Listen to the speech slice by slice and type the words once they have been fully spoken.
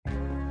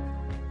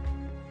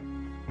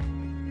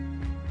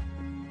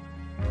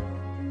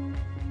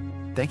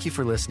Thank you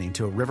for listening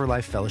to a River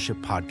Life Fellowship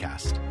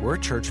podcast. We're a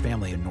church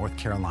family in North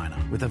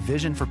Carolina with a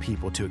vision for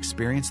people to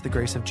experience the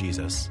grace of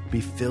Jesus, be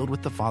filled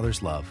with the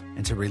Father's love,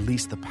 and to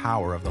release the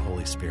power of the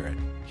Holy Spirit.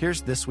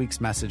 Here's this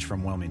week's message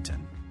from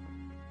Wilmington.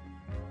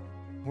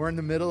 We're in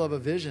the middle of a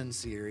vision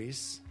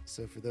series.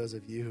 So for those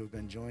of you who have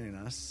been joining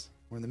us,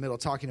 we're in the middle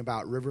talking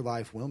about River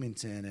Life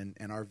Wilmington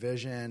and our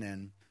vision,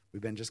 and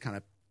we've been just kind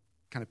of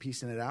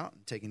piecing it out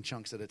and taking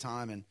chunks at a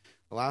time. And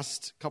the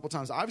last couple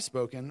times I've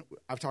spoken,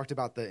 I've talked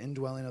about the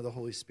indwelling of the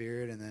Holy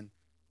Spirit, and then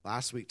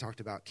last week talked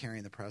about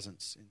carrying the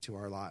presence into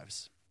our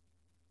lives.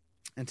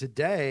 And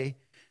today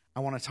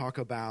I want to talk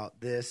about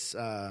this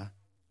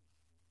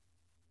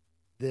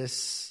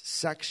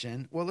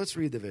section. Well, let's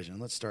read the vision.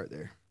 Let's start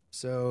there.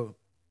 So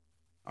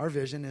our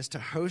vision is to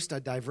host a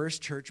diverse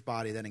church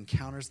body that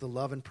encounters the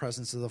love and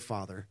presence of the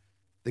Father,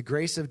 the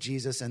grace of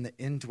Jesus, and the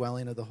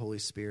indwelling of the Holy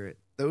Spirit.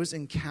 Those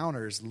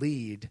encounters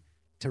lead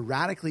to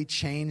radically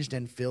changed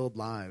and filled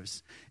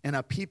lives, and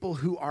a people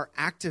who are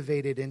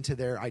activated into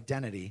their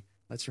identity.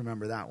 Let's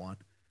remember that one.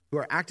 Who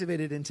are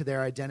activated into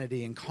their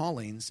identity and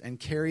callings and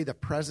carry the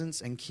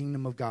presence and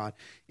kingdom of God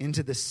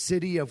into the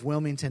city of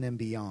Wilmington and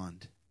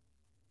beyond.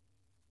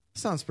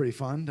 Sounds pretty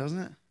fun, doesn't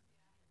it?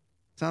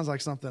 Sounds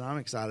like something I'm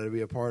excited to be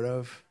a part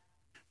of.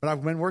 But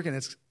I've been working,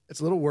 it's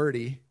a little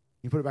wordy. Can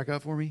you put it back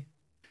up for me?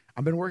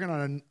 I've been working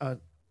on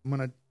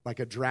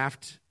a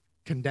draft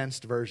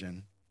condensed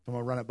version. I'm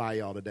going to run it by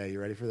y'all today.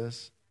 You ready for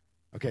this?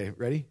 Okay,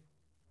 ready?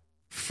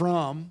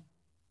 From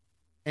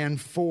and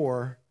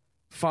for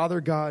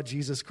Father God,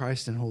 Jesus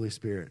Christ, and Holy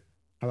Spirit.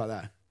 How about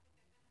that?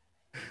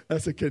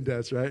 That's a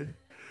condensed, right?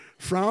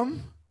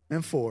 From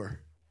and for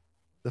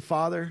the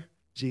Father,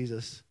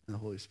 Jesus, and the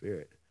Holy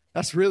Spirit.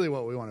 That's really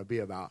what we want to be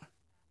about,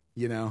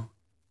 you know,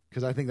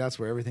 because I think that's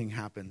where everything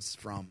happens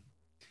from.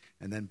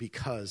 And then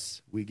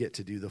because we get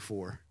to do the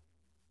for,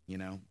 you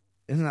know.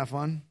 Isn't that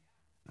fun?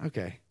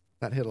 Okay.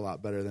 That hit a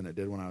lot better than it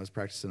did when I was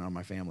practicing on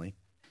my family.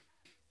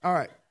 All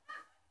right.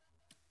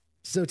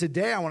 So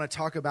today I want to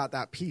talk about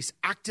that piece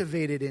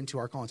activated into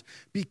our callings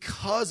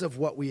because of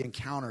what we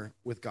encounter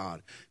with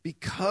God,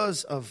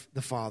 because of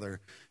the Father,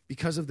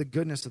 because of the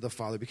goodness of the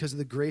Father, because of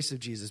the grace of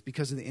Jesus,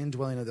 because of the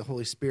indwelling of the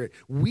Holy Spirit.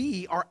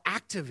 We are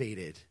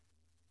activated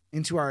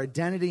into our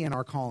identity and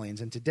our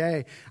callings. And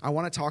today I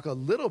want to talk a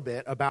little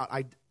bit about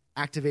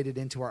activated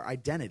into our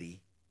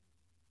identity.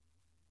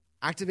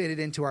 Activated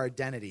into our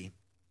identity.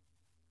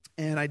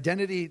 And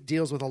identity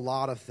deals with a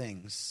lot of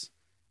things.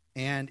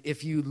 And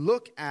if you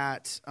look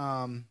at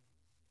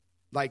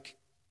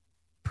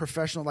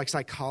professional,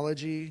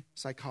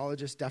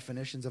 psychologist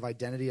definitions of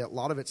identity, a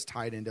lot of it's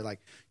tied into like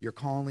your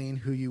calling,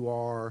 who you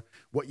are,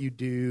 what you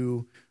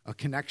do, a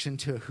connection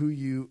to who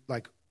you,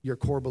 like your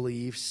core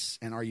beliefs,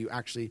 and are you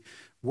actually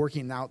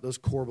working out those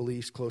core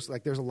beliefs closely?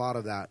 Like there's a lot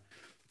of that.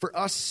 For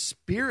us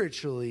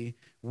spiritually,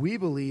 we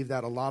believe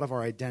that a lot of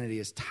our identity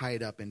is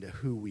tied up into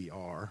who we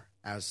are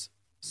as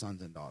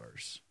sons and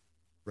daughters,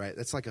 right?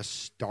 That's like a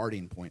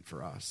starting point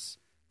for us.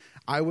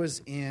 I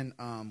was in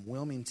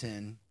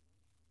Wilmington,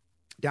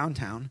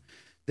 downtown.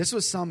 This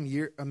was some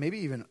year, maybe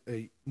even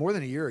more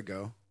than a year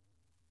ago.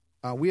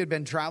 We had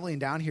been traveling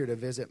down here to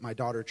visit my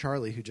daughter,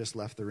 Charlie, who just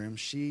left the room.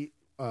 She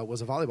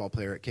was a volleyball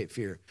player at Cape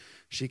Fear.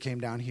 She came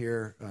down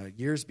here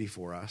years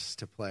before us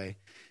to play,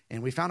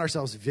 and we found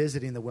ourselves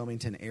visiting the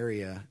Wilmington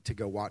area to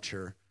go watch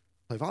her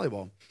play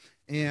volleyball.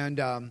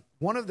 And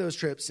one of those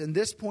trips, and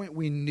this point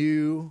we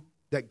knew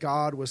that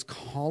God was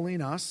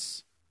calling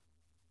us.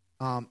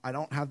 I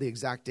don't have the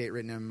exact date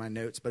written in my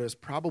notes, but it was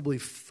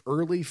probably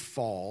early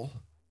fall,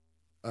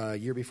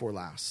 year before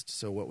last.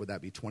 So what would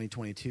that be,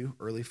 2022,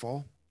 early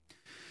fall?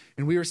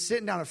 And we were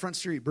sitting down at Front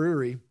Street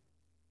Brewery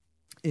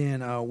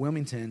in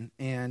Wilmington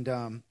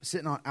and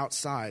sitting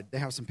outside. They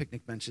have some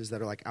picnic benches that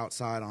are like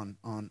outside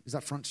on is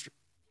that Front Street?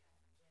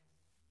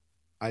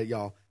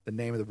 Y'all, the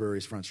name of the brewery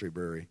is Front Street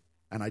Brewery.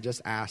 And I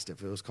just asked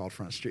if it was called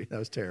Front Street. That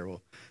was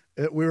terrible.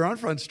 We were on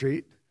Front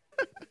Street.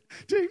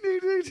 Ding, ding,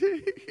 ding,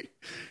 ding.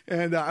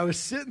 And I was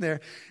sitting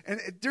there. And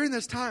during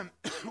this time,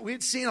 we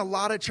had seen a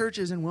lot of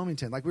churches in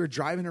Wilmington. Like we were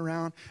driving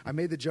around. I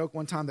made the joke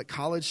one time that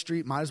College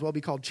Street might as well be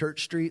called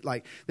Church Street.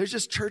 Like there's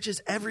just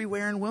churches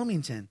everywhere in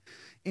Wilmington.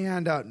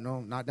 And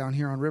no, not down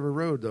here on River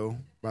Road, though,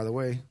 by the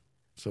way.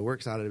 So we're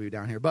excited to be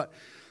down here. But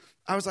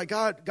I was like,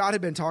 God had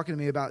been talking to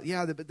me about,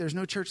 but there's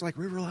no church like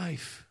River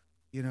Life.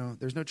 You know,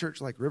 there's no church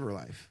like River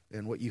Life.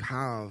 And what you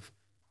have,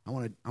 I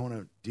want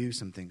to do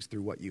some things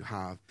through what you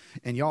have.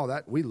 And y'all,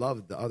 that we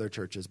love the other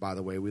churches, by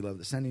the way. We love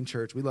the Sending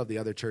Church. We love the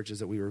other churches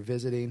that we were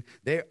visiting.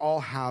 They all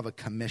have a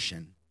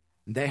commission.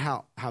 They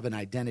have an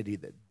identity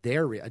that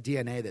a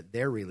DNA that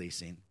they're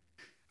releasing.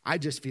 I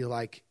just feel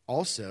like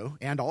also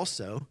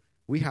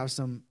we have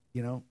some,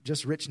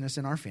 just richness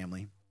in our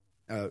family,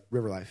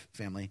 River Life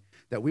family,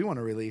 that we want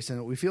to release.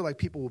 And we feel like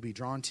people will be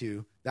drawn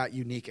to that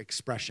unique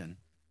expression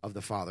of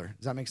the Father.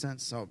 Does that make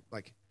sense? So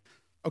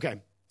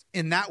okay.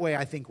 In that way,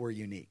 I think we're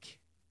unique,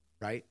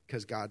 right?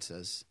 Because God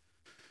says,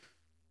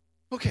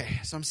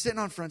 okay, so I'm sitting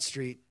on Front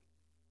Street,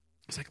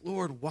 was like,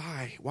 Lord,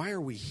 why? Why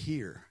are we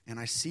here? And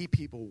I see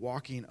people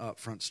walking up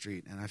Front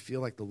Street, and I feel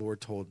like the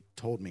Lord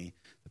told me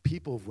the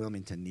people of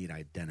Wilmington need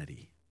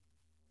identity.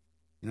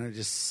 It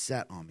just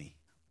set on me.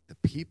 The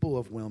people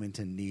of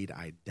Wilmington need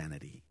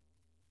identity.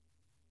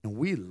 And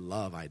we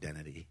love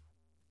identity.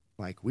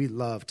 Like, we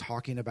love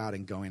talking about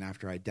and going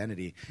after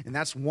identity. And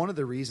that's one of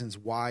the reasons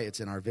why it's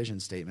in our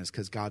vision statement, is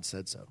because God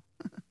said so.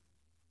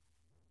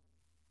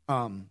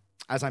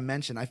 As I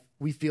mentioned,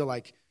 we feel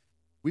like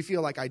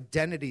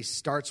identity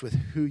starts with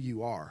who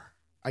you are.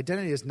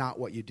 Identity is not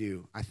what you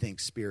do, I think,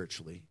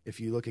 spiritually. If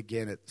you look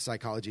again at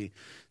psychology,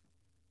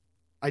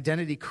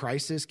 identity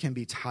crisis can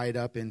be tied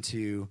up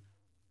into,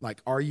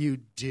 like, are you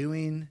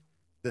doing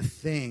the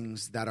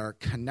things that are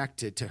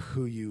connected to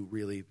who you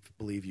really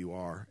believe you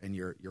are and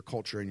your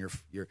culture and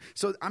your.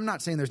 So I'm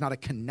not saying there's not a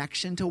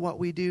connection to what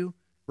we do,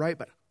 right?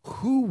 But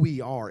who we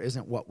are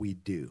isn't what we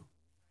do.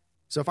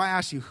 So if I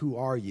ask you, who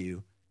are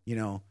you?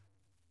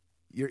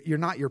 You're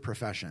not your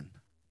profession,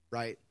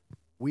 right?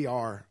 We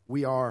are who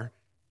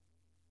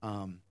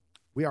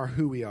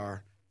we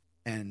are,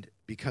 and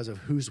because of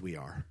whose we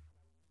are,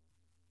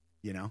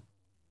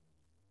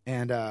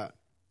 And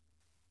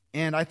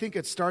I think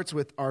it starts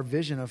with our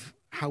vision of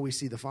how we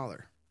see the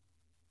Father,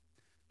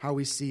 how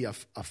we see the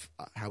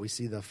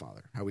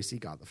Father, how we see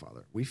God the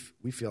Father. We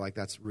feel like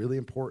that's really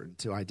important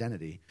to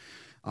identity.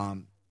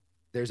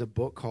 There's a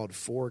book called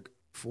Four.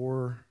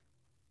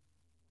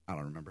 I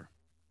don't remember,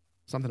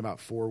 something about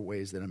 4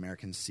 ways that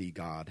Americans see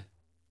God,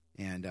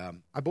 and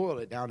I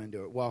boiled it down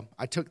into it. Well,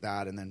 I took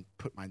that and then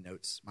put my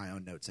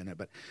own notes in it.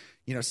 But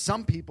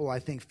some people, I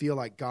think, feel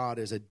like God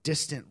is a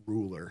distant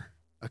ruler,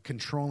 a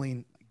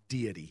controlling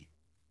deity,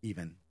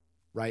 even,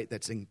 right?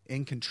 That's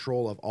in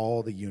control of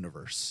all the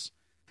universe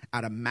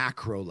at a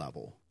macro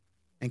level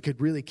and could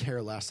really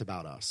care less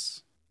about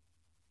us,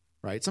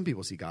 right? Some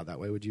people see God that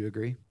way. Would you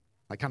agree?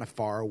 Like, kind of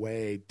far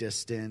away,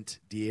 distant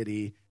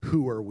deity.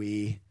 Who are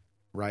we,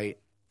 right?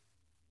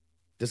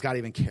 Does God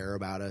even care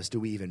about us? Do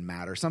we even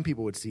matter? Some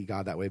people would see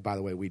God that way. By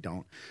the way, we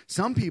don't.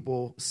 Some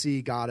people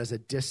see God as a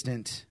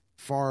distant,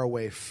 far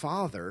away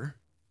father,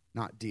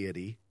 not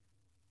deity,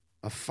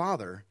 a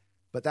father,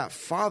 but that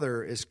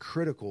father is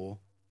critical,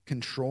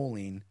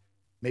 controlling,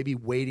 maybe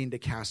waiting to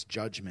cast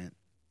judgment.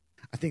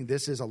 I think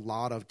this is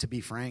to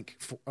be frank,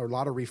 a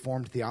lot of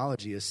Reformed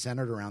theology is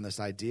centered around this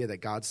idea that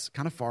God's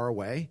kind of far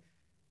away,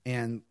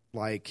 and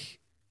like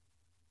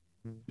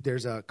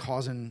there's a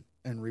cause and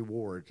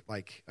reward,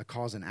 like a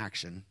cause and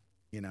action,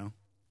 What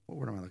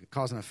word am I looking?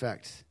 Cause and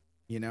effect,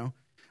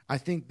 I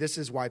think this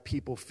is why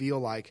people feel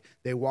like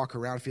they walk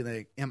around feeling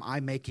like, am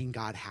I making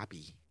God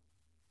happy?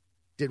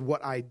 Did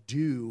what I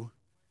do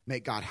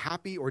make God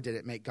happy, or did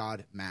it make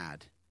God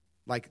mad?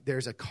 Like,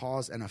 there's a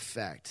cause and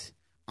effect.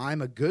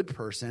 I'm a good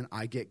person,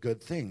 I get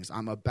good things.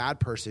 I'm a bad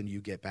person, you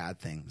get bad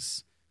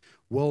things.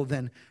 Well,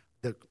 then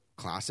the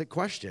classic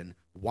question,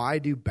 why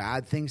do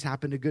bad things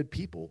happen to good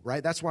people,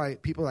 right? That's why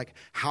people are like,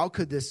 how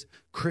could this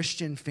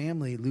Christian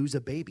family lose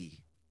a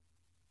baby?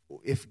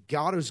 If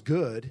God is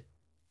good,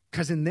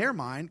 because in their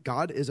mind,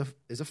 God is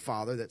a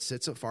father that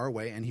sits far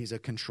away, and he's a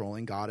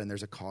controlling God, and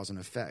there's a cause and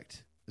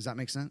effect. Does that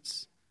make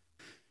sense?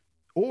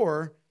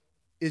 Or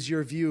is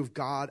your view of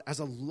God as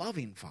a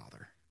loving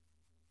father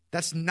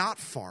that's not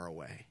far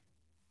away?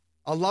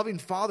 A loving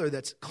father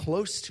that's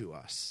close to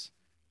us,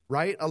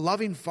 right? A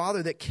loving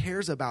father that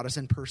cares about us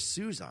and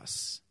pursues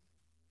us.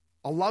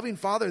 A loving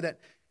father that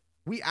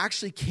we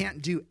actually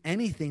can't do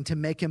anything to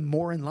make him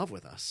more in love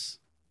with us.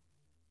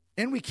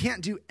 And we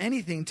can't do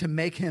anything to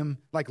make him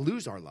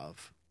lose our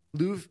love,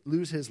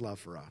 lose his love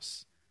for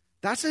us.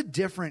 That's a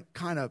different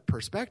kind of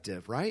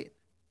perspective, right?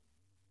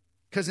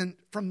 Because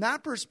from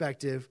that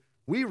perspective,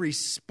 we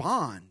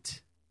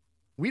respond.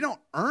 We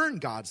don't earn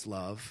God's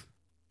love.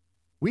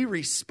 We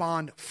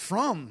respond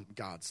from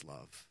God's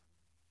love.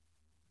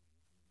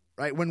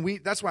 Right?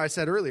 That's why I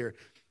said earlier,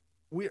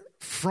 we're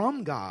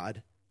from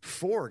God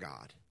for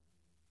God.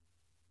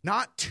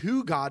 Not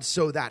to God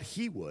so that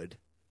he would,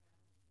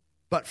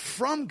 but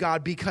from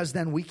God because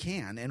then we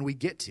can and we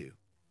get to.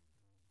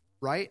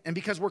 Right? And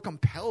because we're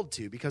compelled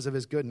to because of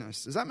his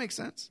goodness. Does that make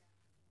sense?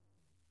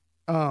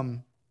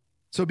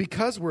 So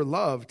because we're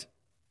loved,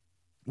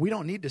 we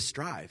don't need to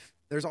strive.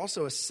 There's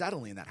also a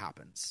settling that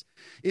happens.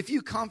 If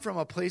you come from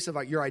a place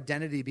of your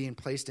identity being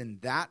placed in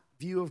that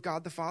view of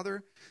God the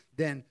Father,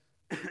 then,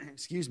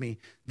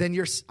 then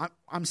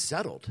I'm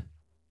settled.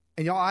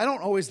 And y'all, I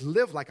don't always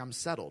live like I'm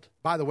settled.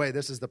 By the way,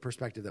 this is the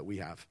perspective that we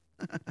have.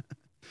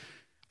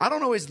 I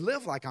don't always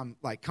live like I'm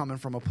coming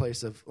from a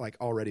place of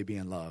already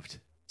being loved.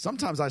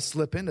 Sometimes I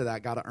slip into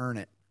that, got to earn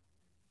it.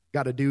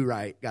 Got to do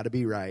right, got to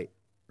be right,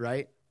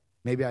 right?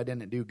 Maybe I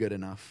didn't do good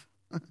enough.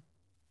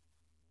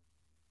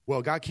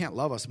 Well, God can't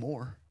love us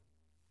more.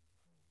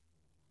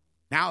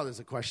 Now there's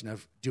a question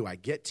of, do I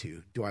get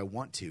to? Do I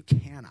want to?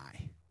 Can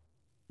I?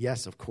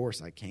 Yes, of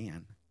course I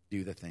can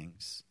do the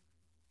things.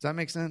 Does that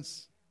make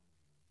sense?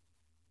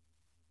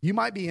 You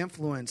might be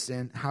influenced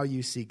in how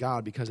you see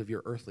God because of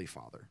your earthly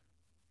father.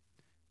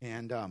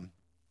 And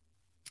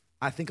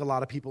I think a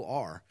lot of people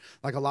are.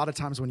 Like a lot of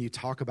times when you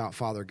talk about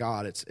Father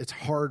God, it's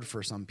hard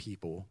for some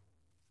people.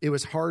 It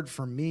was hard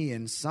for me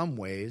in some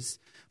ways.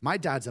 My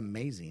dad's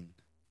amazing.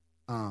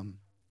 And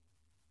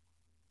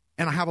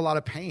I have a lot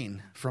of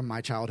pain from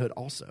my childhood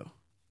also.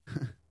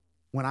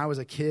 When I was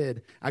a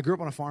kid, I grew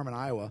up on a farm in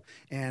Iowa,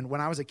 and when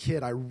I was a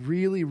kid, I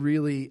really,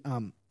 really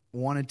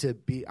wanted to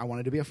be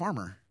a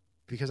farmer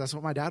because that's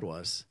what my dad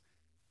was.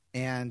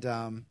 And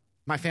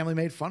my family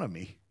made fun of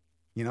me.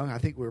 You know, I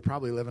think we were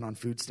probably living on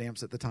food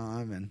stamps at the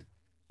time, and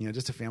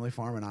just a family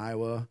farm in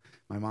Iowa.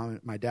 My mom,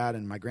 my dad,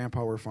 and my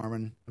grandpa were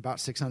farming about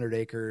 600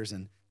 acres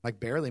and like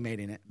barely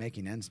making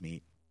ends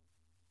meet.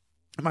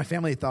 And my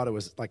family thought it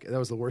was like that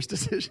was the worst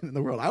decision in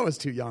the world. I was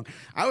too young.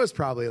 I was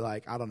probably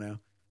like, I don't know.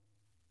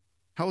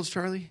 How old's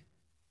Charlie?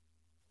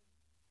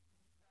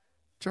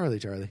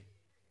 Charlie.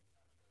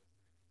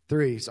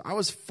 3. So I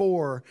was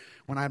 4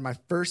 when I had my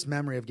first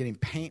memory of getting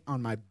paint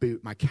on my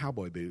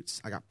cowboy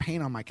boots. I got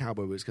paint on my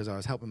cowboy boots because I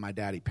was helping my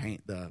daddy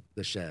paint the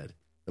shed,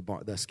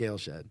 the scale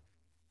shed,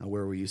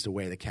 where we used to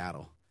weigh the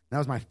cattle. That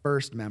was my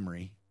first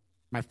memory.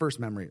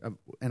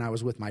 And I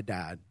was with my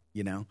dad,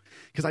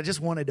 because I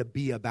just wanted to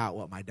be about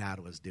what my dad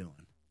was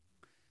doing.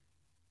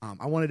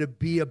 I wanted to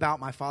be about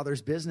my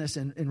father's business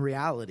in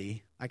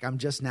reality. Like I'm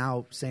just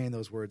now saying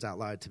those words out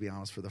loud, to be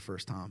honest, for the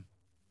first time.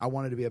 I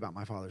wanted to be about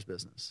my father's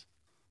business.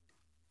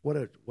 What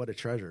a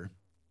treasure.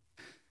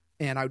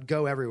 And I would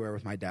go everywhere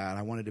with my dad.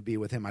 I wanted to be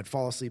with him. I'd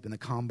fall asleep in the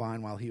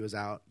combine while he was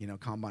out,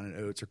 combining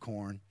oats or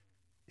corn.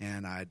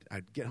 And I'd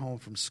get home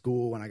from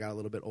school when I got a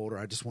little bit older.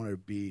 I just wanted to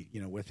be,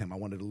 with him. I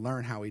wanted to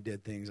learn how he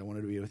did things. I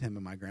wanted to be with him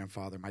and my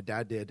grandfather. My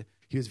dad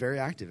he was very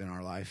active in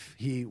our life.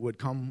 He would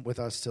come with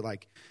us to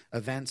like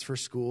events for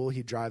school.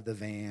 He'd drive the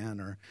van,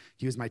 or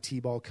he was my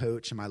T-ball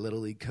coach and my Little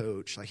League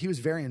coach. Like he was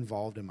very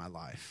involved in my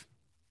life.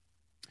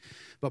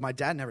 But my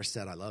dad never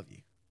said, "I love you."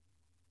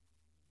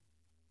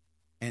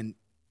 And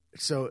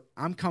so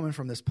I'm coming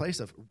from this place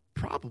of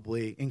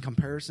probably, in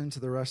comparison to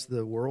the rest of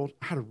the world,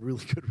 I had a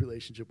really good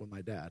relationship with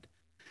my dad.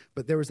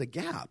 But there was a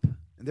gap.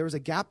 And there was a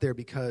gap there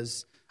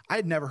because I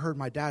had never heard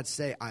my dad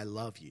say, "I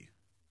love you."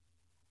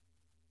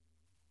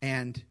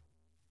 And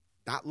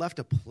that left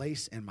a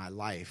place in my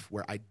life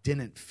where I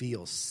didn't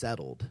feel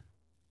settled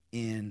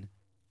in,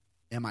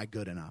 am I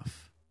good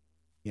enough?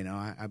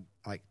 I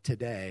like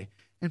today,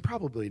 and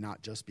probably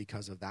not just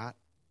because of that,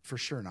 for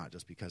sure not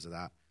just because of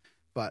that,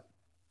 but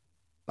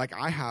like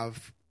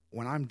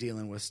when I'm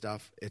dealing with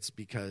stuff, it's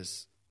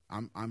because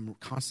I'm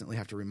constantly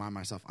have to remind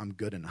myself I'm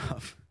good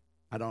enough.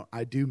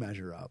 I do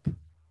measure up,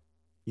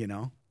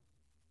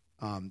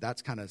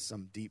 that's kind of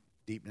some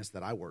deepness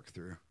that I work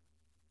through.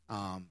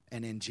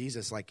 And in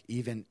Jesus, like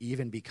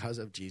even because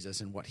of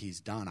Jesus and what he's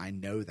done, I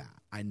know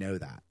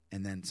that.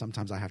 And then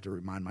sometimes I have to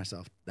remind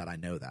myself that I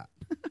know that,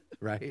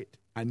 right?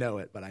 I know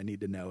it, but I need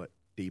to know it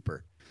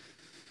deeper.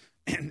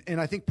 And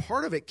I think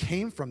part of it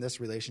came from this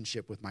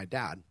relationship with my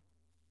dad,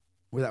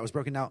 where that was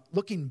broken. Now,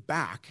 looking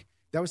back,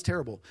 that was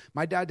terrible.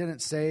 My dad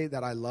didn't say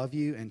that I love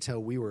you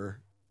until we were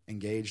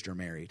engaged or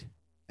married.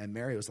 And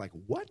Mary was like,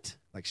 "What?"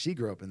 Like she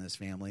grew up in this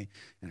family,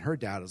 and her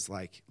dad was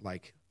like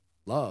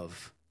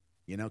love,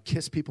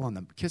 kiss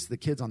the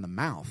kids on the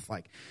mouth.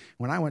 Like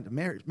when I went to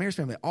Mary's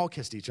family, all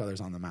kissed each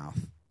other's on the mouth.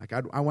 Like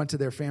I went to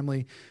their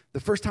family. The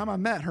first time I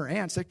met her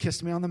aunts, they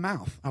kissed me on the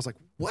mouth. I was like,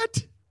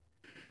 "What?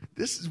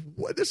 This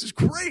is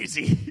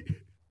crazy."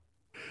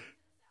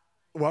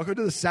 Welcome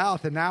to the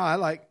South. And now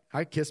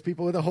I kiss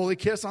people with a holy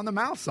kiss on the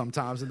mouth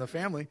sometimes in the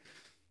family.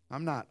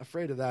 I'm not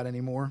afraid of that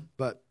anymore.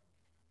 But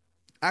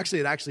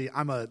actually,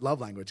 I'm a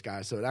love language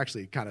guy. So it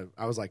actually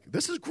I was like,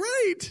 this is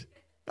great.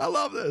 I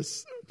love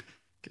this.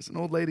 Kissing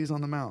old ladies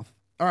on the mouth.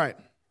 All right.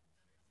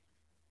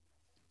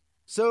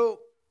 So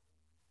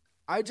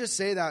I just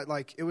say that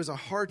like it was a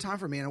hard time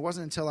for me. And it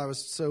wasn't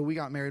until we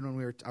got married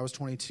when I was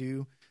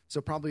 22. So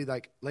probably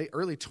like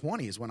early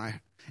 20s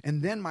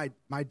and then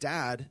my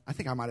dad, I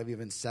think I might have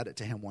even said it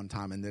to him one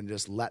time and then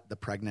just let the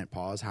pregnant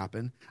pause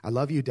happen. "I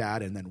love you,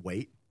 Dad," and then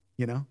wait,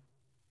 "I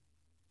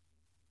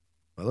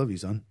love you,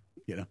 son,"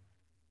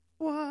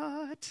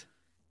 What?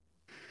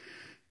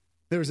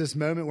 There was this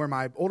moment where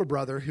my older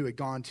brother who had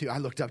I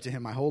looked up to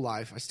him my whole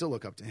life. I still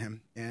look up to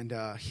him. And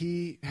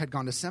he had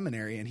gone to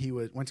seminary and he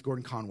went to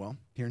Gordon Conwell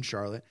here in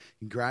Charlotte.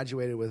 He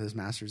graduated with his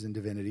master's in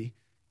divinity.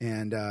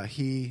 And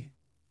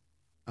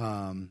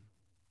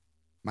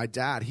my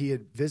dad, he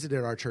had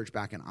visited our church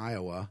back in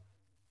Iowa,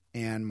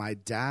 and my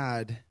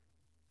dad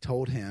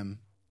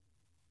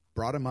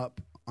brought him up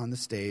on the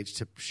stage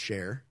to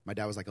share. My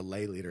dad was like a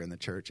lay leader in the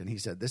church, and he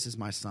said, "This is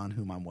my son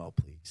whom I'm well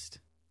pleased."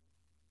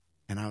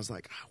 And I was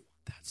like, I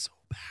want that so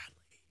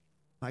badly.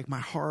 Like my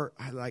heart,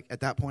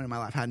 at that point in my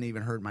life, hadn't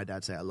even heard my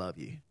dad say, "I love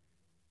you."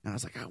 And I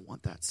was like, I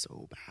want that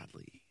so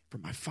badly for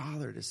my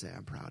father to say,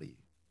 "I'm proud of you."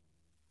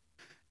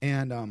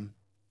 And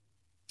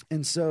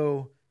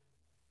so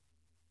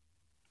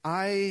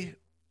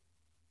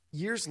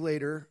years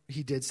later,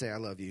 he did say, "I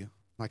love you,"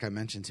 like I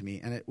mentioned to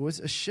me. And it was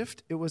a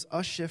shift. It was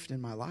a shift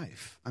in my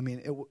life. I mean,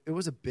 it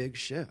was a big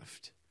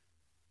shift.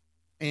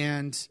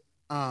 And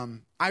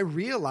I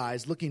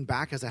realized, looking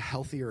back as a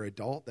healthier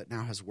adult that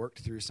now has worked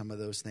through some of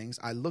those things,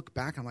 I look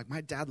back, I'm like,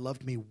 my dad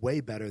loved me way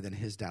better than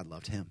his dad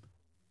loved him.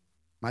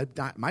 My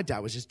dad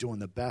was just doing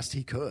the best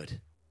he could.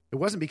 It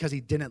wasn't because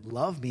he didn't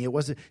love me. It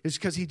was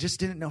because he just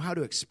didn't know how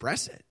to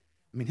express it.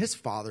 I mean, his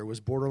father was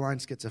borderline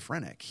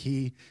schizophrenic.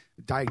 He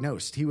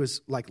diagnosed. He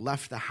was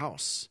left the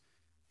house.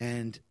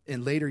 And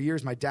in later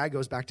years, my dad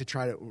goes back to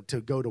try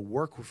to go to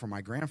work for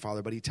my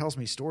grandfather, but he tells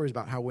me stories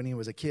about how when he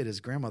was a kid,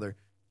 his grandmother,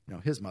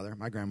 his mother,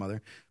 my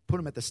grandmother, put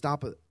him at the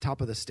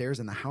top of the stairs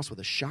in the house with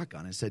a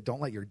shotgun and said, "Don't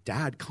let your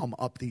dad come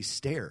up these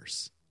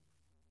stairs."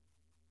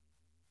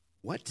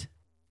 What?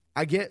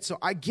 I get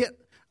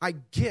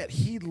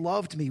he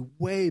loved me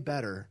way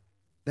better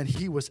than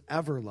he was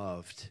ever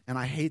loved. And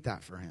I hate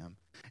that for him.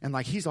 And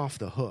he's off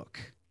the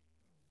hook.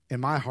 In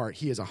my heart,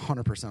 he is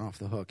 100% off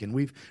the hook. And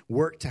we've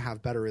worked to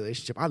have better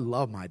relationship. I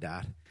love my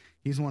dad.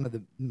 He's one of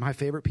my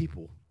favorite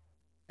people.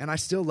 And I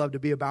still love to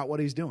be about what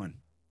he's doing.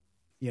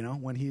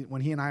 When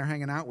he and I are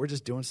hanging out, we're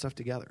just doing stuff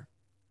together.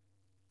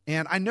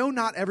 And I know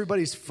not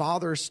everybody's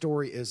father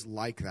story is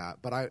like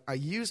that, but I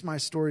use my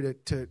story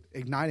to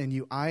ignite in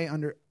you.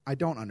 I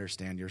don't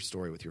understand your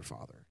story with your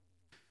father,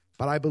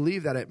 but I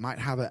believe that it might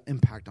have an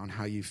impact on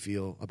how you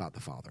feel about the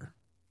Father.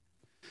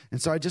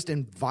 And so I just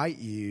invite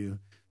you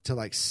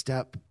to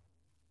step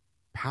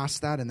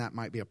past that, and that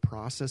might be a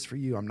process for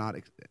you. I'm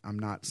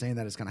not saying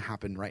that it's going to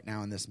happen right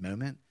now in this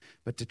moment,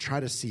 but to try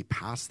to see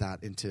past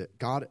that into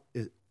God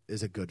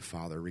is a good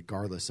father,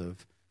 regardless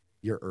of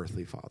your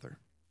earthly father.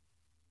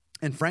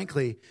 And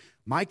frankly,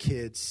 my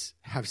kids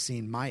have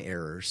seen my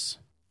errors.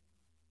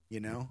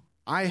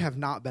 I have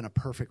not been a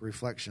perfect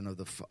reflection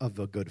of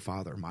a good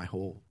father my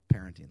whole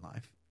parenting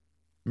life.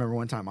 Remember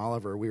one time,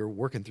 Oliver, we were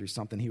working through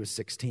something. He was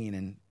 16,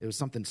 and it was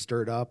something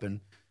stirred up,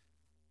 and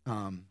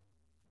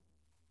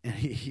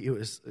he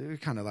was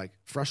kind of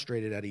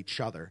frustrated at each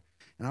other.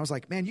 And I was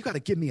like, "Man, you got to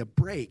give me a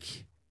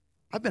break.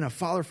 I've been a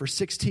father for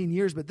 16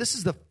 years, but this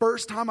is the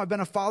first time I've been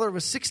a father of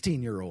a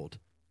 16-year-old.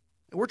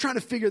 And we're trying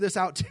to figure this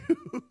out too."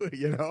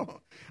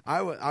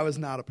 I was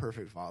not a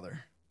perfect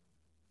father.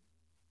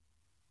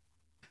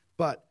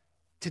 But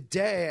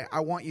today,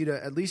 I want you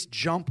to at least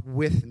jump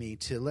with me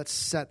to let's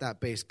set that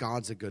base.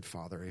 God's a good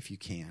father, if you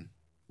can,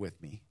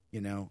 with me.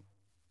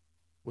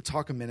 We'll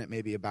talk a minute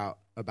maybe about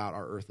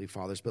our earthly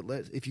fathers, but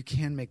if you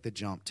can make the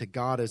jump to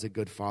God as a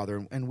good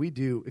father. And we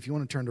do, if you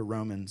want to turn to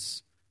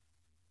Romans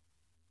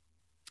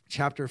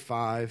chapter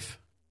 5,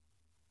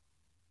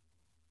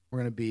 we're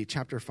going to be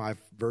chapter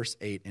 5, verse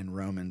 8 in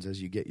Romans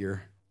as you get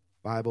your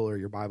Bible or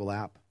your Bible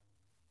app.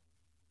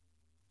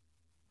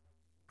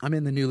 I'm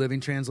in the New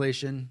Living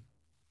Translation.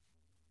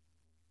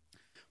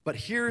 But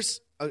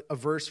here's a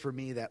verse for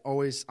me that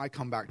I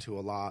come back to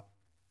a lot.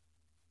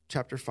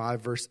 Chapter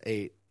 5, verse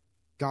 8.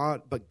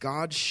 But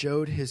God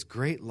showed his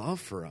great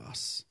love for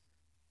us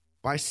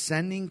by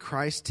sending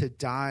Christ to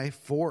die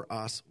for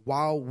us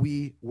while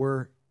we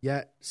were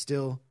yet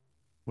still,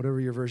 whatever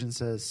your version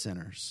says,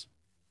 sinners.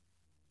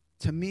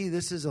 To me,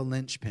 this is a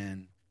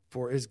linchpin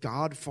for, is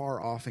God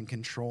far off and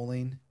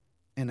controlling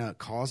in a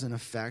cause and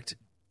effect?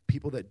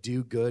 People that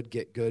do good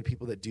get good.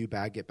 People that do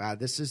bad get bad.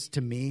 This is,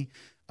 to me,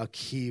 a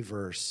key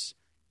verse.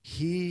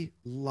 He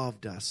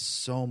loved us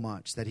so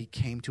much that he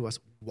came to us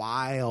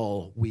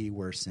while we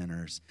were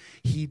sinners.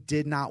 He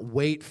did not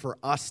wait for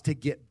us to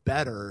get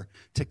better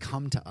to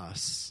come to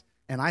us.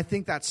 And I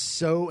think that's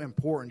so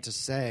important to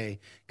say.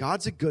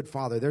 God's a good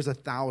father. There's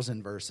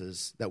 1,000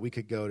 verses that we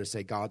could go to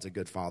say God's a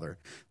good father.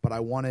 But I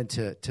wanted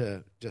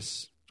to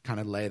just kind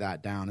of lay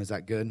that down. Is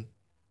that good?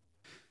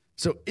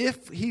 So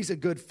if he's a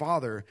good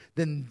father,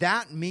 then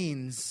that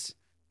means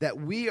that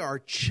we are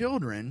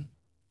children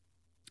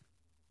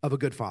of a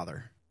good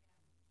father.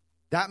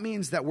 That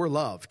means that we're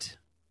loved.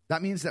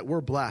 That means that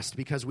we're blessed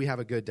because we have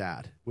a good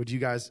dad.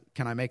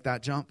 Can I make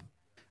that jump?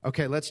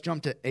 Okay, let's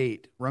jump to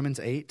 8. Romans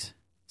 8.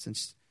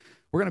 Since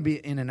we're going to be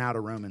in and out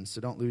of Romans,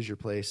 so don't lose your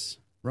place.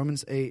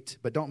 Romans 8,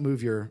 but don't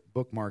move your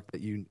bookmark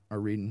that you are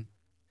reading,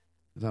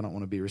 because I don't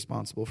want to be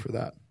responsible for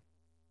that.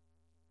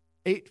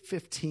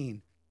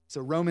 8:15.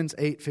 So Romans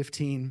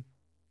 8:15.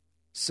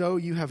 So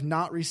you have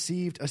not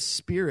received a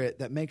spirit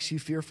that makes you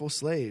fearful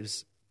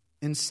slaves.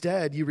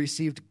 Instead, you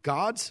received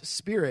God's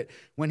Spirit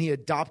when he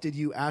adopted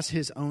you as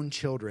his own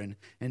children,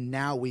 and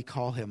now we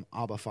call him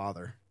Abba,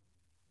 Father.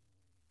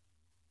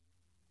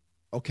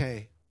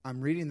 Okay, I'm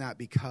reading that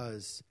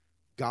because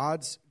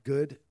God's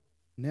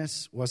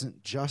goodness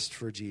wasn't just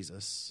for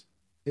Jesus.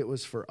 It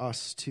was for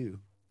us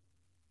too,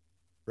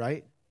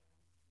 right?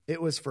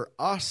 It was for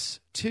us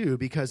too,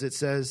 because it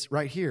says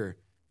right here,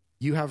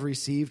 you have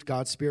received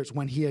God's Spirit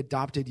when he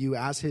adopted you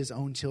as his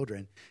own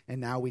children.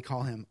 And now we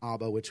call him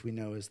Abba, which we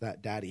know is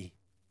that daddy.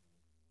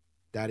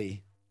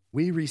 Daddy.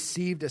 We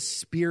received a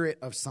spirit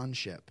of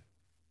sonship.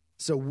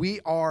 So we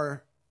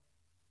are,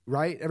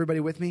 right? Everybody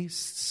with me?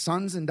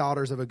 Sons and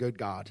daughters of a good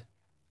God.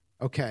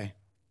 Okay.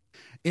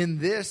 In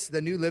this,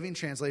 the New Living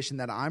Translation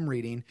that I'm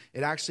reading,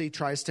 it actually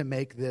tries to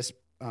make this,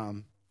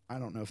 I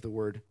don't know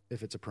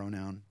if it's a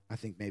pronoun. I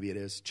think maybe it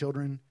is.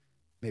 Children,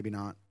 maybe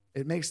not.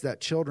 It makes that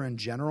children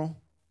general.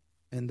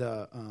 In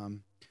the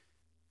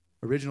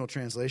original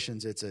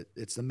translations,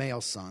 it's the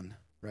male son,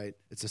 right?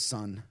 It's a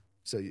son.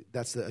 So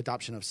that's the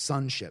adoption of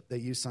sonship. They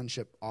use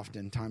sonship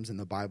oftentimes in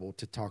the Bible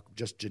to talk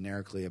just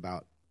generically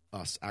about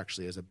us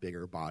actually as a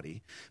bigger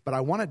body. But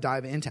I want to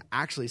dive into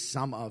actually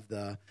some of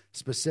the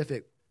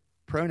specific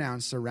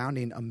pronouns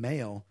surrounding a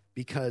male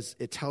because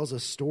it tells a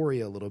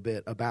story a little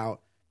bit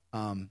about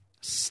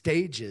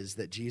stages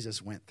that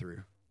Jesus went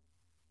through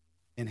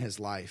in his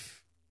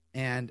life.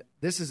 And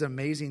this is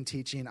amazing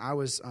teaching.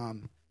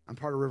 I'm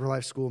part of River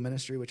Life School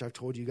Ministry, which I've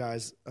told you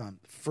guys,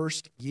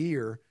 first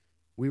year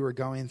we were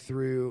going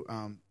through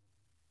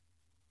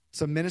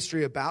some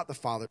ministry about the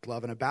Father's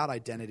love and about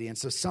identity. And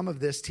so some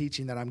of this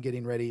teaching that I'm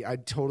getting ready,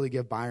 I'd totally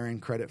give Byron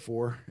credit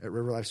for at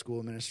River Life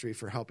School Ministry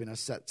for helping us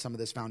set some of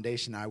this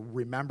foundation. I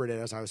remembered it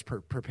as I was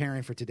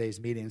preparing for today's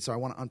meeting. And so I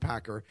want to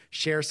unpack or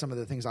share some of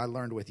the things I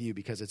learned with you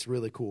because it's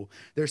really cool.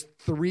 There's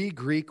 3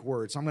 Greek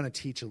words. So I'm going to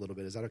teach a little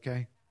bit. Is that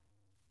okay?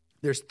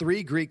 There's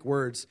 3 Greek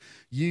words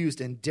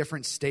used in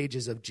different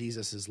stages of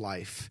Jesus'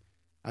 life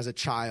as a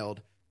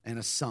child and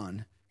a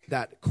son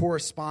that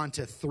correspond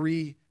to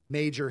 3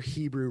 major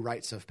Hebrew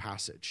rites of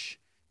passage.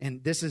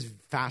 And this is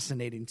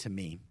fascinating to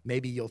me.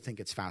 Maybe you'll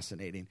think it's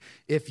fascinating.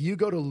 If you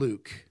go to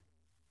Luke,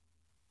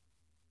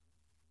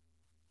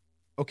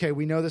 okay,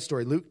 we know the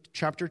story. Luke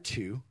chapter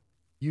 2.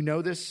 You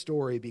know this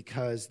story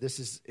because this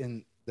is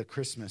in the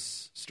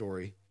Christmas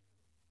story.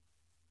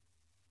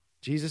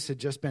 Jesus had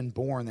just been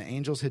born. The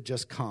angels had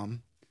just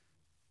come.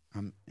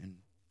 And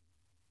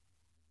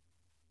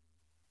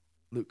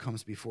Luke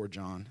comes before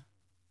John.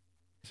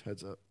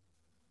 Heads up.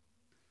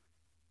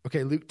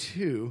 Okay, Luke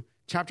 2,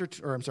 chapter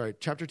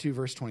 2,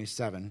 verse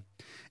 27.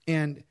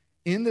 And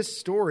in this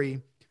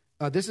story,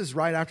 this is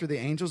right after the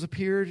angels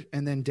appeared,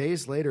 and then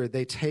days later,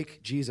 they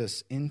take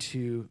Jesus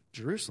into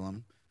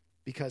Jerusalem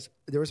because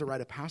there was a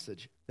rite of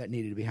passage that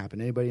needed to be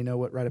happened. Anybody know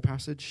what rite of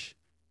passage?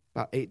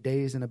 About 8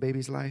 days in a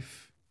baby's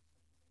life?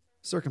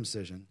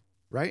 Circumcision,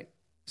 right?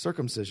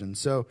 Circumcision.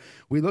 So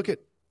we look at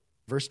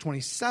verse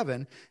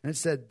 27, and it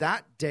said,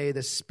 that day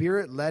the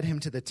Spirit led him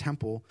to the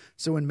temple.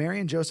 So when Mary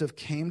and Joseph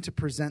came to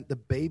present the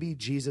baby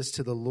Jesus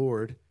to the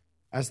Lord,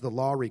 as the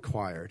law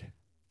required.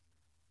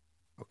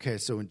 Okay,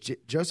 so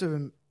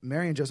when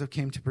Mary and Joseph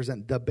came to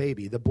present the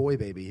baby, the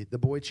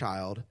boy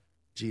child,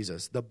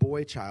 Jesus, the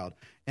boy child.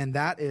 And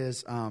that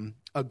is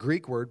a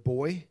Greek word,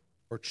 boy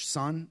or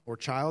son or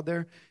child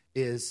there,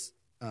 is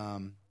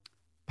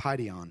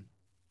paidion.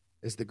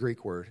 Is the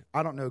Greek word.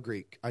 I don't know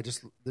Greek.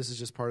 This is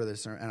just part of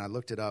this, and I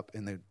looked it up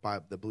in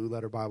the Blue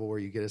Letter Bible where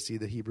you get to see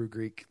the Hebrew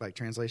Greek like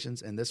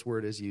translations, and this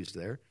word is used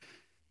there.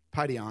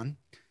 Paidion.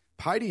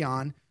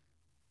 Paidion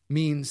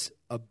means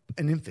an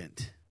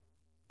infant,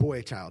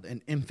 boy child,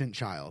 an infant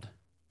child.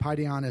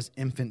 Paidion is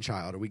infant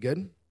child. Are we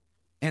good?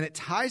 And it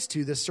ties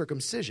to this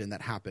circumcision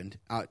that happened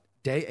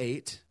day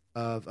 8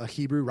 of a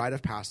Hebrew rite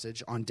of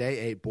passage. On day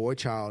 8, boy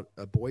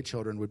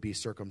children would be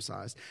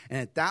circumcised.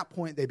 And at that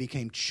point, they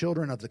became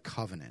children of the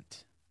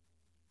covenant.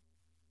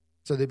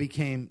 So they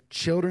became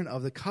children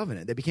of the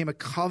covenant. They became a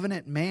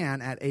covenant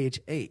man at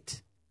age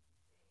 8.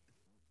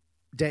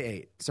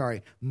 Day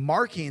 8,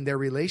 marking their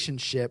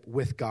relationship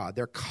with God,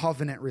 their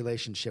covenant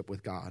relationship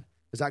with God.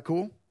 Is that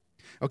cool?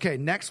 Okay,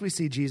 next we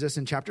see Jesus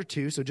in chapter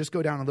 2. So just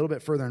go down a little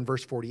bit further in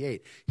verse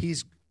 48.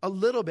 He's a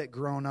little bit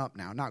grown up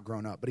now. Not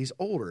grown up, but he's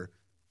older.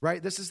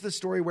 Right? This is the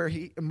story where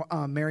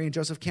Mary and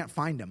Joseph can't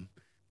find him.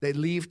 They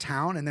leave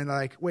town, and then they're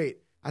like, wait,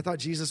 I thought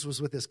Jesus was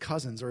with his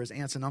cousins or his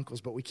aunts and uncles,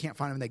 but we can't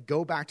find him. They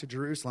go back to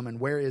Jerusalem, and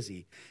where is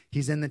he?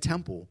 He's in the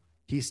temple.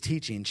 He's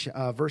teaching.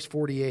 Verse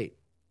 48.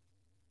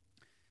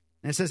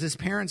 And it says, his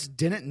parents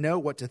didn't know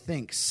what to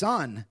think.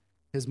 Son,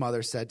 his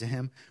mother said to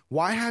him,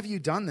 why have you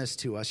done this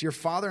to us? Your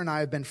father and I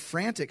have been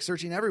frantic,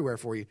 searching everywhere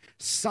for you.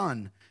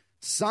 Son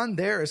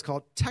there is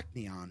called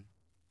teknion.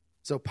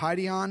 So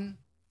paidion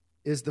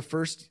is the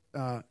first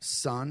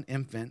son,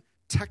 infant,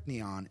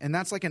 teknion. And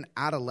that's like an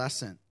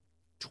adolescent,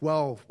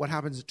 12. What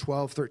happens at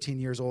 12, 13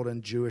 years old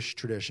in Jewish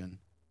tradition?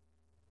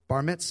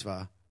 Bar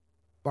mitzvah.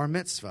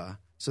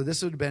 So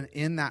this would have been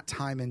in that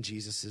time in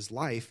Jesus'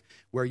 life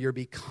where you're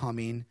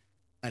becoming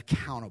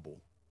accountable.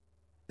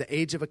 The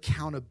age of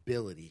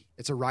accountability.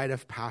 It's a rite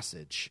of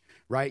passage,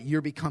 right?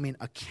 You're becoming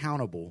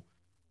accountable.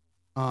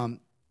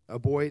 A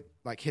boy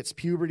hits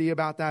puberty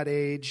about that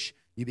age.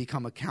 You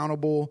become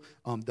accountable.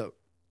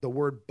 The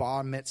word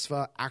bar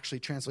mitzvah actually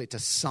translates to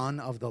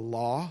son of the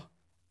law.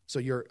 So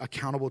you're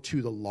accountable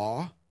to the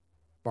law,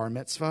 bar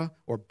mitzvah,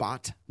 or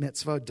bat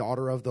mitzvah,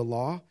 daughter of the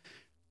law.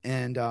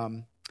 And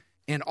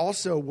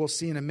also we'll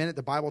see in a minute,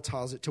 the Bible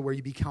tells it to where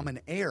you become an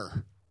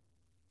heir.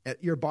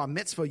 At your bar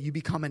mitzvah, you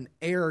become an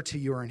heir to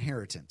your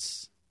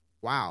inheritance.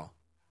 Wow.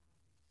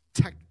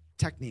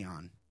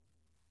 Teknion.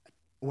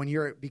 When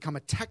you become a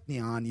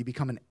teknion, you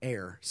become an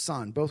heir,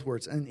 son, both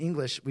words. In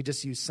English, we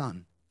just use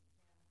son.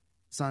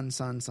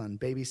 Son,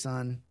 baby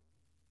son,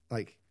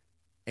 like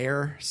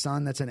heir,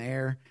 son, that's an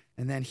heir.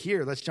 And then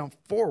here, let's jump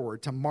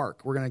forward to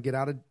Mark. We're going to get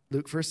out of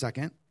Luke for a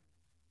second.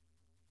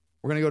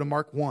 We're going to go to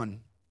Mark 1.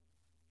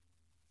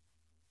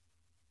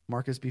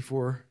 Mark is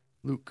before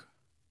Luke.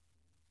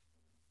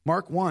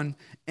 Mark 1.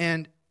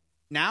 And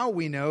now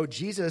we know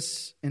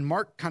Jesus, and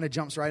Mark kind of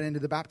jumps right into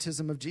the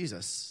baptism of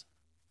Jesus.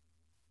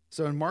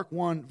 So in Mark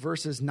 1,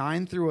 verses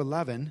 9 through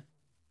 11,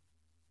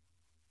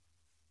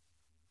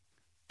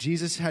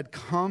 Jesus had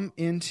come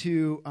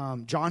into,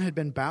 John had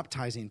been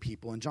baptizing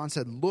people, and John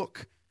said,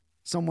 look,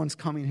 someone's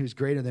coming who's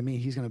greater than me.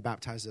 He's going to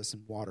baptize us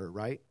in water,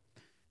 right?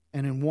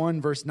 And in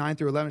 1, verse 9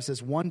 through 11, it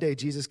says, one day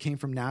Jesus came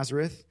from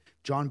Nazareth.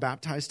 John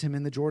baptized him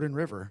in the Jordan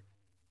River.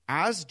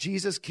 As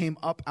Jesus came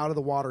up out of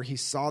the water, he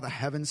saw the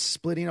heavens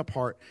splitting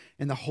apart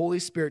and the Holy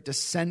Spirit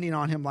descending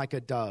on him like a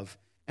dove.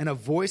 And a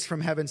voice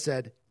from heaven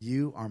said,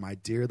 you are my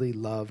dearly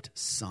loved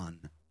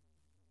Son,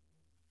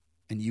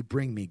 and you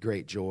bring me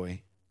great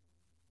joy.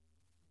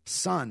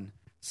 Son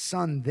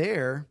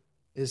there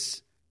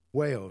is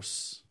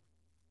huios.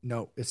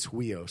 No, it's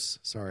huios.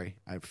 Sorry,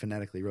 I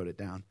phonetically wrote it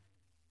down.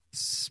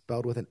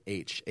 Spelled with an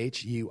H,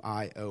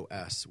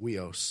 H-U-I-O-S,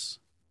 huios.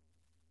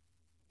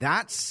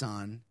 That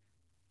son,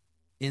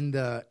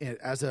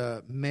 as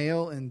a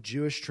male in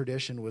Jewish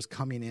tradition, was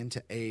coming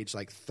into age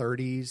like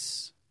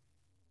 30s,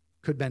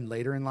 could have been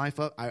later in life.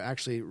 I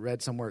actually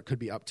read somewhere it could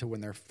be up to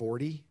when they're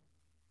 40.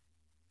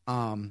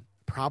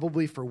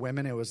 Probably for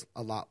women, it was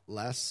a lot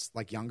less,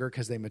 like younger,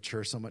 because they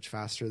mature so much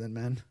faster than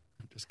men.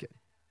 I'm just kidding.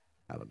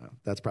 I don't know.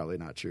 That's probably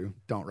not true.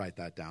 Don't write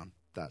that down.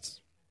 That's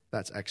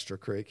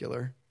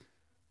extracurricular.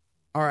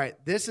 All right.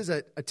 This is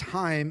a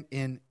time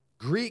in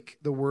Greek.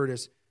 The word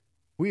is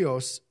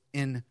huios.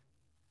 In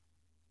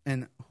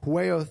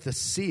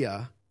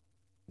huiothesia.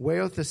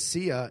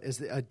 Huiothesia is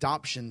the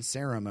adoption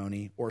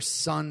ceremony or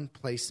son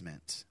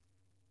placement.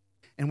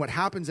 And what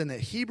happens in the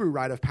Hebrew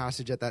rite of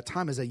passage at that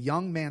time is a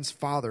young man's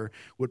father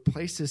would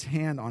place his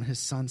hand on his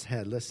son's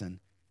head. Listen,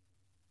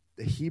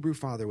 the Hebrew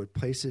father would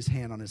place his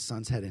hand on his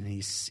son's head and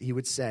he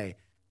would say,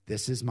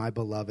 this is my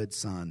beloved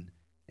son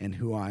in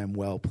whom I am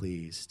well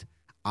pleased.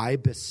 I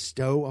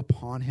bestow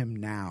upon him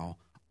now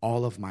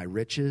all of my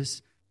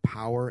riches,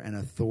 power, and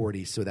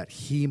authority so that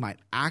he might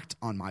act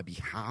on my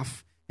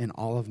behalf in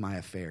all of my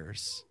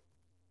affairs.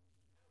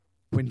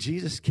 When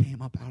Jesus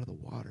came up out of the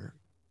water,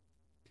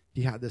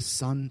 he had this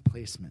son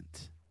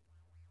placement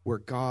where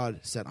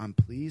God said, I'm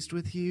pleased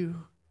with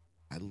you,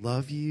 I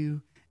love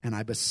you, and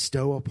I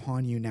bestow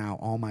upon you now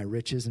all my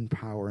riches and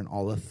power and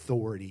all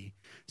authority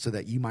so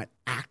that you might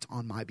act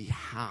on my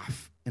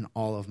behalf in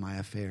all of my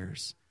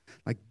affairs.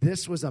 Like,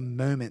 this was a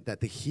moment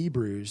that the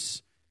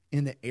Hebrews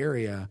in the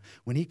area,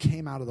 when he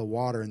came out of the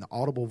water and the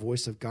audible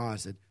voice of God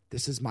said,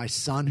 this is my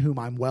son whom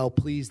I'm well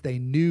pleased, they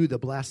knew the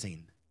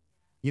blessing.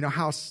 You know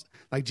how,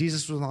 like,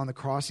 Jesus was on the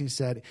cross and he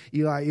said,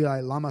 Eli,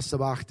 Eli, lama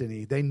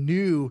sabachthani. They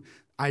knew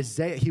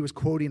Isaiah. He was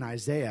quoting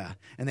Isaiah,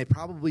 and they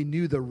probably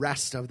knew the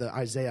rest of the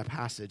Isaiah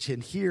passage.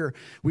 And here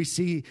we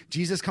see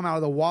Jesus come out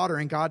of the water,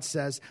 and God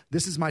says,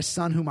 this is my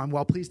son whom I'm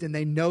well pleased, and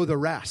they know the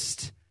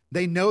rest.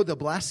 They know the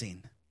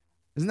blessing.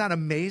 Isn't that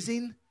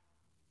amazing?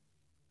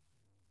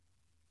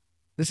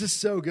 This is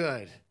so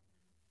good.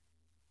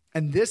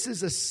 And this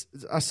is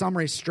a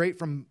summary straight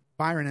from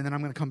Byron, and then I'm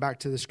going to come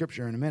back to the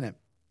scripture in a minute.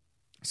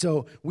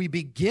 So we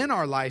begin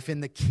our life in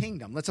the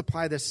kingdom. Let's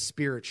apply this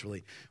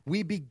spiritually.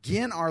 We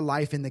begin our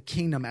life in the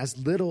kingdom as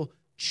little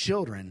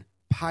children,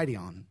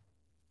 paidion,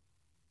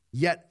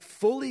 yet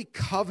fully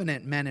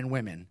covenant men and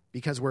women,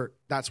 because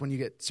that's when you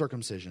get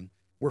circumcision.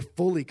 We're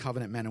fully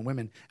covenant men and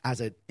women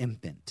as an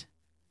infant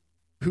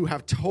who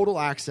have total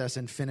access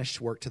and finished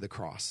work to the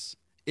cross.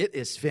 It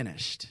is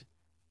finished.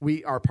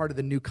 We are part of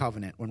the new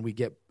covenant when we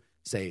get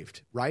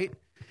saved, right?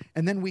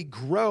 And then we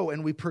grow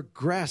and we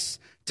progress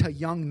to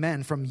young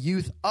men from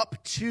youth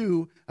up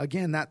to,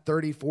 again, that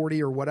 30,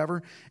 40 or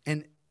whatever.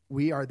 And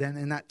we are then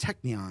in that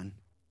teknion,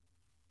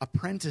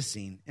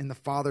 apprenticing in the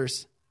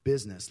Father's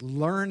business,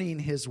 learning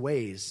his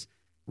ways,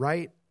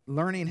 right?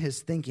 Learning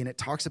his thinking. It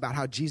talks about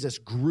how Jesus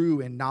grew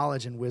in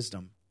knowledge and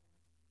wisdom,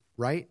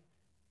 right?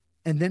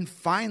 And then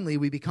finally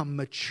we become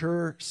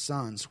mature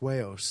sons,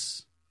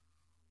 huios,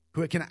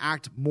 who can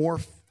act more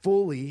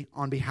fully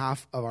on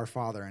behalf of our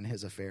Father and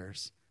his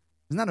affairs.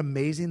 Isn't that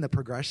amazing, the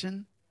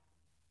progression?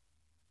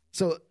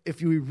 So if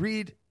you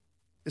read,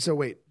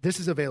 this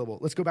is available.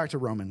 Let's go back to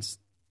Romans.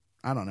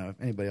 I don't know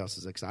if anybody else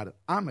is excited.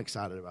 I'm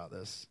excited about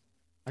this.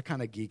 I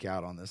kind of geek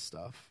out on this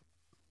stuff.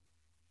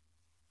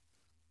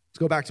 Let's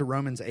go back to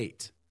Romans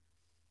 8.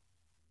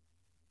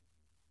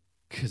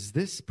 Because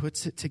this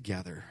puts it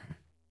together.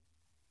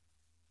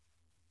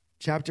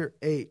 Chapter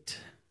 8,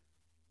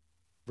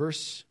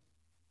 verse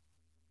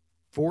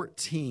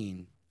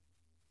 14.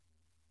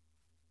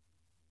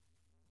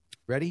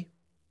 Ready?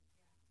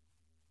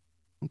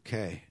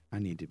 Okay, I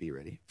need to be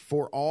ready.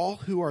 For all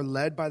who are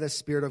led by the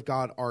Spirit of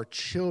God are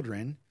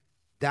children.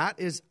 That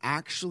is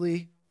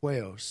actually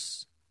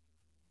huios.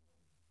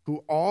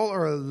 Who all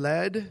are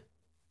led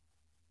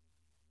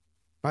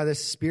by the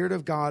Spirit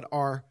of God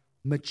are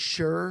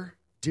mature,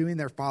 doing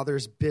their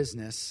Father's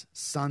business,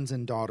 sons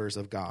and daughters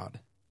of God.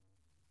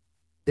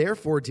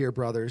 Therefore, dear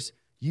brothers,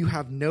 you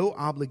have no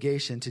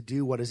obligation to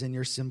do what is in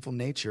your sinful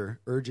nature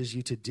urges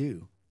you to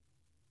do.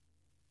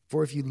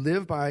 For if you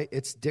live by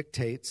its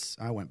dictates,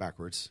 I went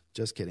backwards,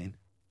 just kidding.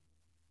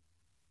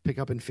 Pick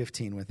up in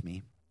 15 with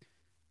me.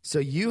 So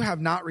you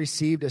have not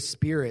received a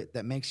spirit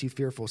that makes you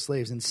fearful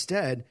slaves.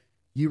 Instead,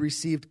 you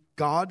received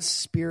God's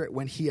Spirit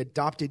when he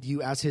adopted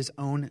you as his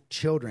own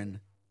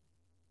children.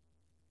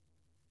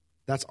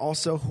 That's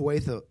also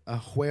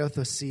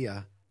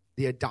huiothesia,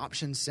 the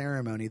adoption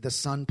ceremony, the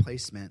son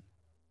placement.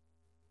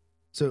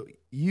 So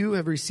you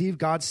have received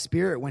God's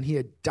Spirit when he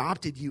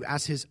adopted you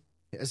as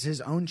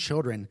his own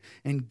children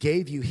and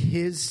gave you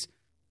his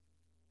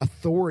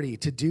authority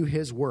to do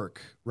his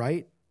work,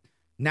 right?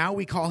 Now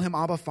we call him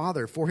Abba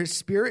Father, for his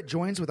Spirit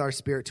joins with our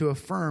spirit to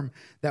affirm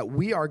that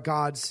we are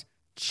God's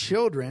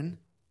children,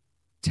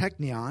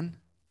 teknion.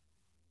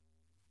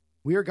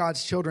 We are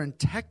God's children,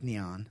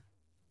 teknion.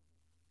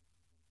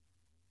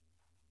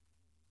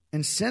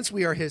 And since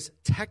we are his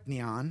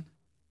teknion,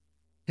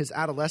 his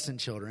adolescent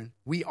children,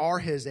 we are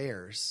his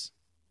heirs.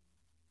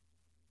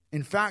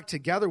 In fact,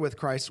 together with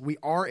Christ, we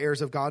are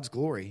heirs of God's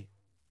glory.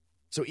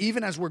 So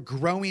even as we're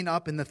growing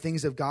up in the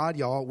things of God,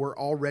 y'all, we're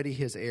already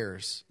his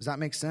heirs. Does that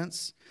make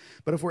sense?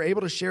 But if we're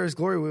able to share his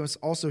glory, we must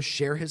also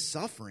share his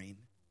suffering.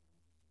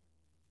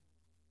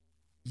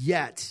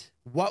 Yet,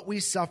 what we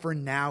suffer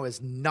now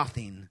is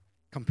nothing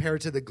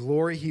compared to the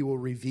glory he will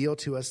reveal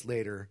to us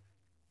later.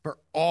 For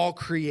all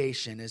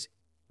creation is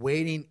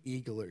waiting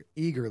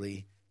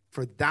eagerly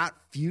for that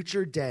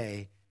future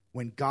day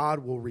when God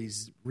will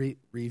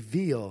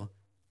reveal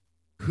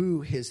who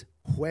his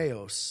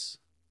huios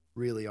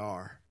really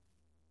are.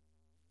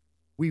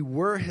 We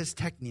were his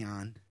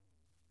teknion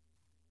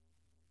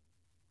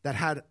that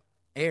had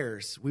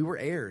heirs. We were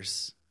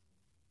heirs.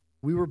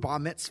 We were bar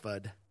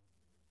mitzvahed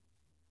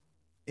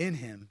in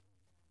him.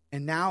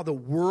 And now the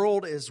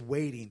world is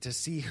waiting to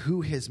see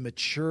who his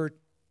mature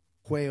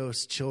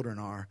huios children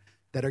are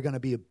that are going to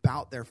be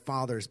about their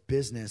father's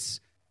business,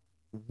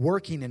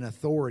 working in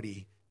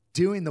authority,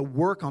 doing the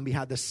work on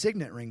behalf of the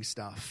signet ring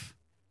stuff.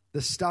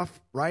 The stuff,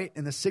 right,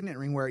 in the signet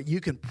ring where you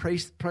can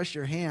press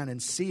your hand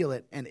and seal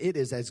it, and it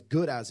is as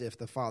good as if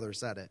the Father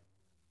said it.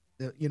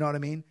 You know what I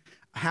mean?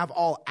 Have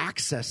all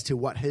access to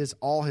what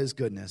all his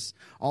goodness,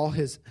 all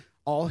his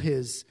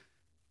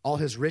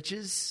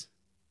riches,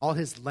 all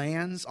his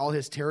lands, all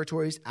his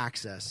territories,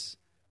 access.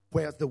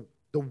 Where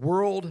the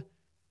world,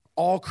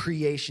 all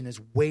creation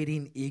is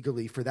waiting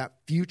eagerly for that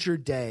future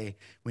day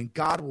when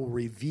God will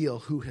reveal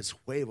who his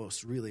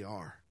huevos really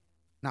are.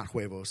 Not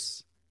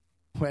huevos.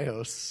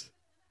 Huevos.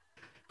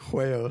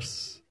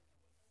 Hueos.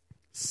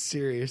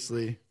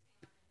 Seriously.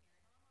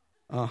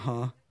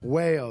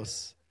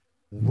 Hueos.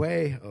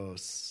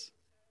 Hueos.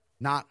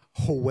 Not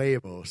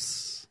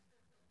huevos.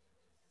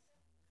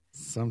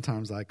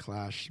 Sometimes I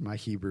clash my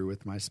Hebrew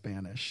with my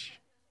Spanish.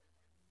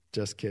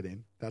 Just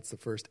kidding. That's the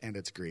first, and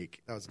it's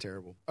Greek. That was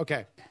terrible.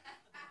 Okay.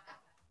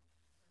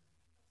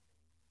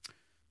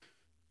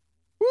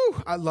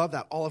 Woo! I love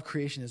that. All of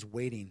creation is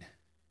waiting.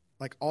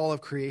 Like all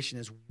of creation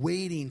is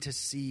waiting to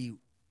see,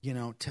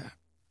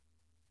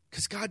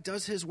 because God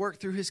does his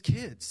work through his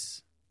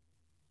kids.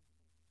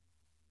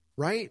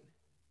 Right?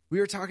 We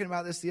were talking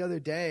about this the other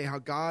day, how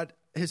God,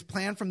 his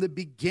plan from the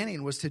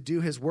beginning was to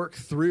do his work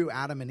through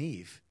Adam and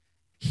Eve.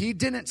 He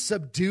didn't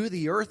subdue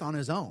the earth on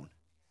his own.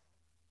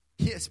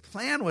 His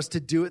plan was to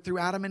do it through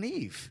Adam and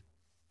Eve.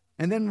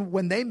 And then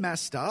when they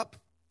messed up,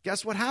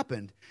 guess what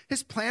happened?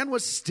 His plan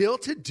was still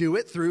to do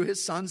it through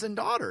his sons and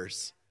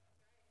daughters.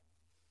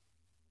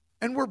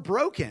 And we're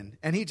broken.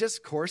 And he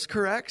just course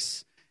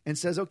corrects and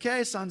says,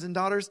 okay, sons and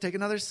daughters, take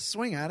another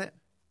swing at it.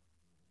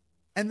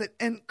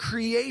 And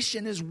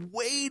creation is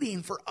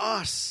waiting for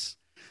us.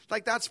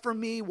 Like that's for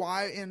me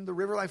why in the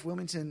River Life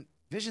Wilmington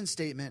vision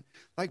statement,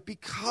 like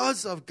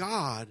because of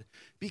God,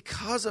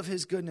 because of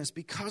his goodness,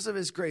 because of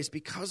his grace,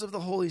 because of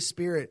the Holy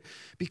Spirit,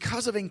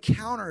 because of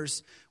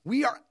encounters,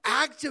 we are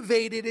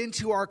activated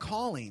into our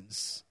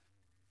callings.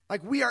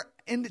 Like we are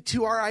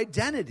into our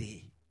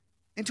identity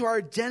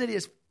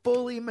as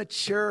fully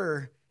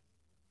mature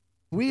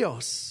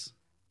huios.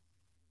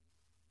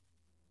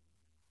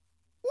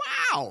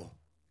 Wow.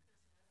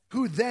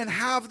 Who then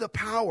have the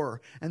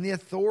power and the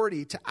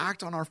authority to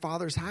act on our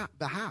Father's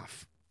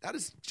behalf. That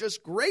is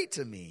just great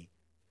to me.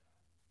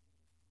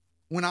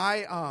 When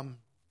I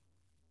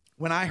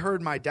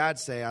heard my dad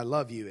say, I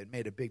love you, it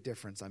made a big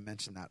difference. I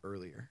mentioned that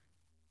earlier.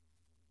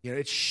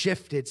 It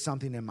shifted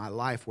something in my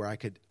life where I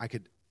could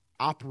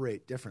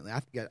operate differently.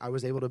 I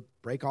was able to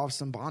break off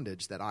some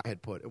bondage that I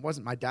had put. It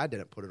wasn't, my dad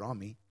didn't put it on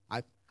me.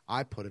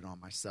 I put it on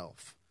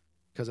myself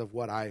because of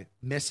what I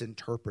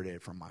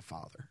misinterpreted from my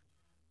father.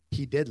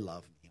 He did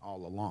love me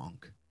all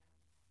along.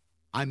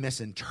 I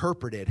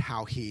misinterpreted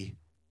how he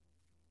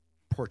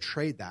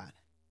portrayed that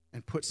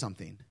and put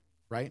something,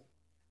 right?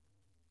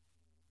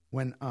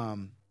 When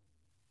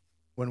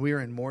we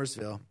were in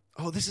Mooresville,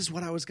 this is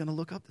what I was going to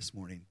look up this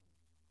morning.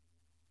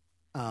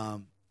 I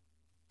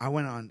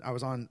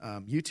was on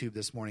YouTube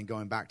this morning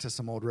going back to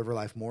some old River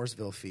Life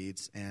Mooresville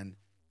feeds, and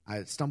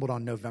I stumbled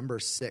on November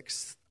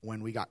 6th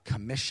when we got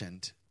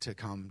commissioned to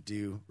come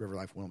do River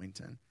Life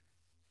Wilmington.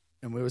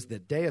 And it was the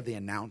day of the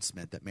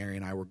announcement that Mary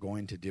and I were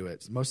going to do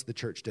it. Most of the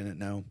church didn't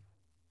know.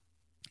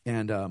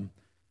 And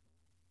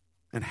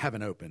and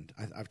heaven opened.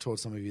 I've told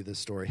some of you this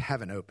story.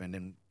 Heaven opened,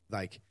 and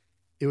like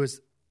it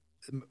was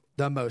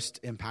the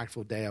most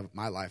impactful day of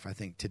my life, I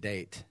think, to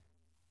date,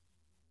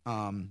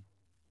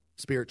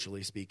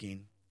 spiritually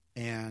speaking.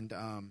 And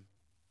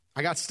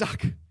I got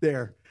stuck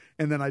there,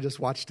 and then I just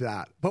watched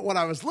that. But what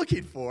I was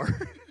looking for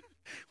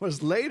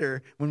was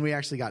later when we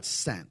actually got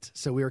sent.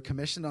 So we were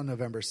commissioned on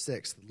November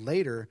 6th.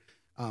 Later,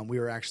 we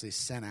were actually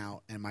sent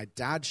out, and my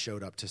dad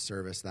showed up to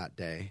service that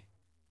day.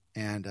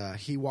 And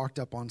he walked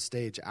up on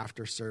stage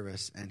after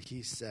service, and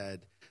he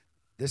said,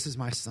 "This is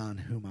my son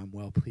whom I'm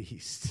well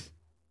pleased."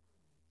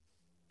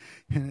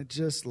 And it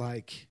just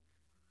like,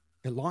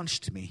 it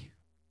launched me.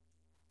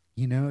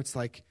 You know, it's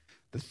like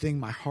the thing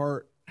my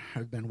heart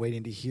had been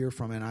waiting to hear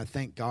from. And I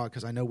thank God,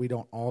 because I know we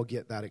don't all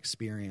get that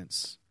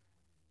experience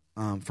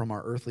from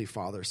our earthly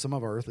fathers. Some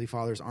of our earthly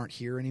fathers aren't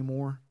here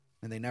anymore,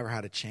 and they never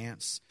had a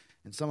chance.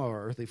 And some of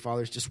our earthly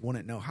fathers just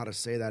wouldn't know how to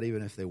say that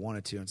even if they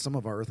wanted to. And some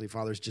of our earthly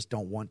fathers just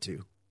don't want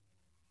to.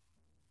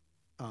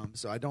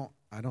 So I don't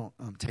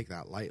take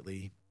that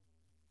lightly,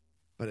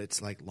 but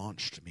it's like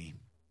launched me,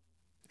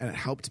 and it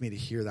helped me to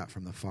hear that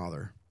from the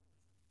Father,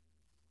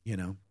 you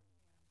know.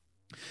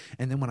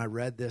 And then when I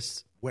read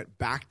this, went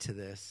back to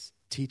this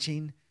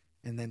teaching,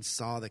 and then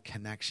saw the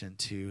connection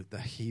to the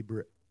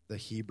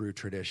Hebrew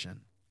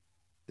tradition.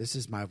 This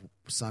is my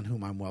son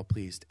whom I'm well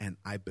pleased, and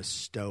I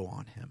bestow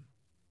on him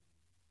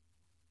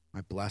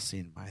my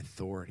blessing, my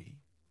authority,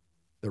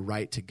 the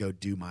right to go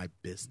do my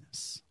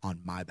business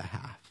on my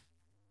behalf.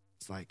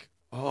 It's like,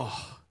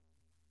 oh,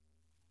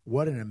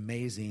 what an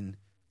amazing,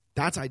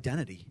 that's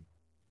identity.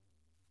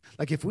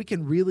 Like if we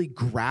can really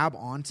grab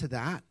onto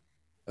that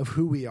of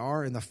who we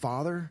are in the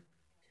Father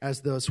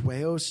as those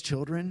hueos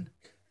children,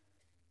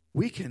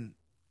 we can,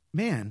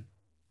 man,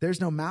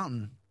 there's no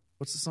mountain.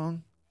 What's the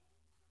song?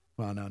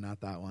 Well, no, not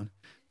that one.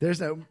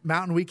 There's no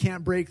mountain we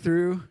can't break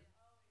through.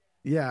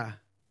 Yeah.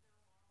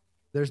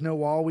 There's no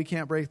wall we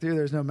can't break through.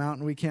 There's no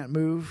mountain we can't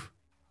move.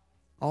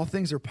 All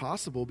things are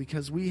possible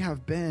because we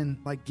have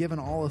been like given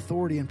all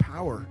authority and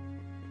power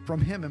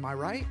from him. Am I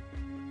right?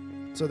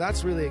 So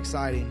that's really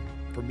exciting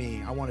for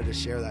me. I wanted to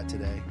share that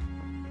today.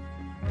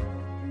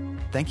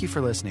 Thank you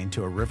for listening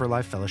to a River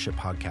Life Fellowship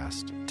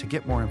podcast. To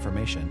get more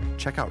information,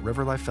 check out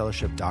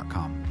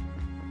riverlifefellowship.com.